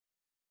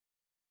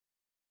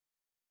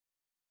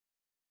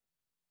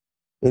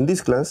In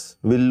this class,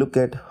 we'll look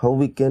at how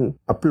we can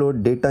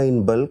upload data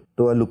in bulk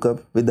to a lookup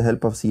with the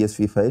help of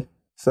CSV file.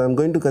 So I'm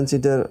going to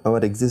consider our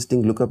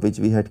existing lookup which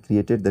we had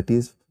created, that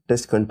is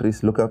test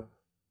countries lookup.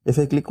 If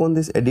I click on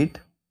this edit,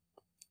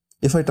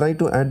 if I try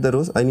to add the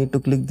rows, I need to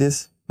click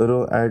this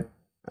row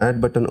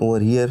add button over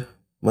here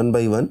one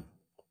by one.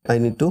 I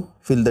need to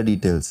fill the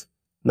details.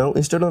 Now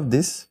instead of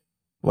this,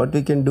 what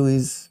we can do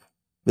is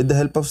with the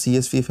help of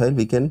CSV file,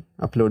 we can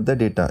upload the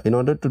data. In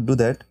order to do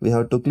that, we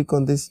have to click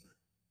on this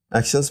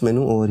actions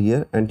menu over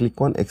here and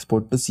click on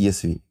export to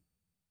CSV.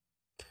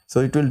 So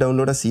it will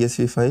download a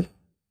CSV file.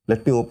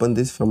 Let me open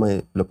this from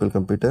my local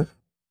computer.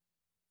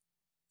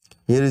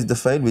 Here is the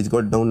file which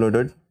got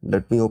downloaded.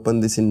 Let me open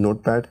this in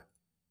Notepad++.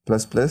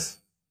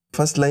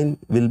 First line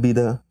will be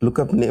the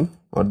lookup name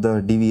or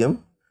the DVM.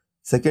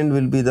 Second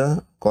will be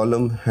the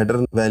column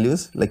header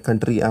values like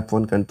country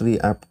app1, country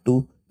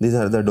app2. These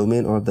are the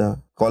domain or the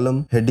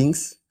column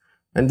headings,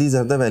 and these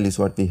are the values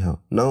what we have.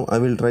 Now I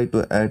will try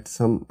to add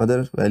some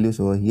other values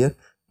over here,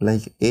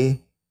 like A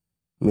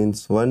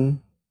means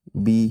 1,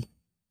 B,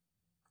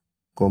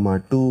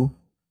 2,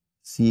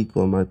 C,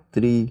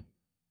 3,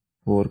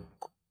 4,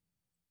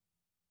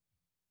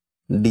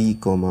 D,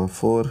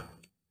 4,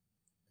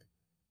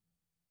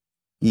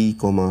 E,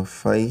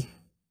 5.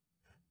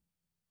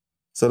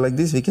 So like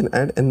this we can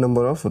add n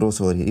number of rows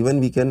over here.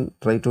 Even we can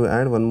try to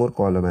add one more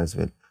column as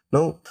well.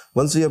 Now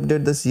once we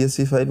update the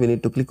CSV file, we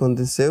need to click on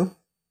this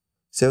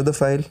save the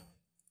file,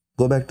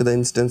 go back to the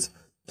instance.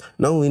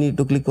 Now we need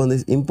to click on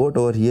this import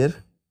over here.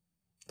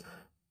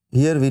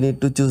 Here we need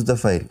to choose the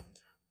file.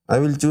 I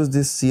will choose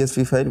this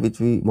CSV file which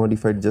we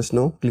modified just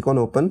now. Click on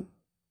open,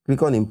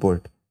 click on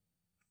import.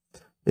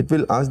 It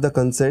will ask the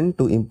consent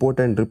to import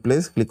and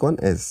replace. Click on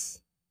yes.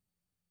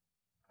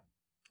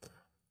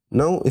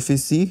 Now if we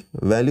see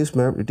values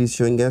map, it is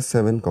showing as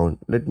 7 count.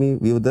 Let me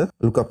view the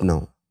lookup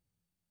now.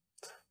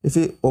 If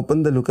we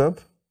open the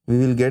lookup, we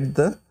will get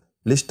the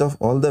list of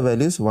all the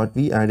values what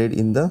we added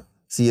in the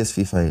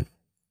CSV file,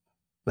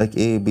 like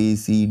A, B,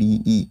 C,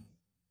 D, E.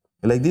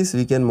 Like this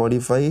we can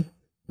modify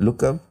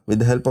lookup with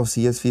the help of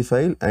CSV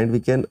file, and we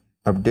can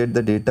update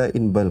the data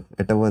in bulk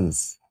at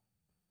once.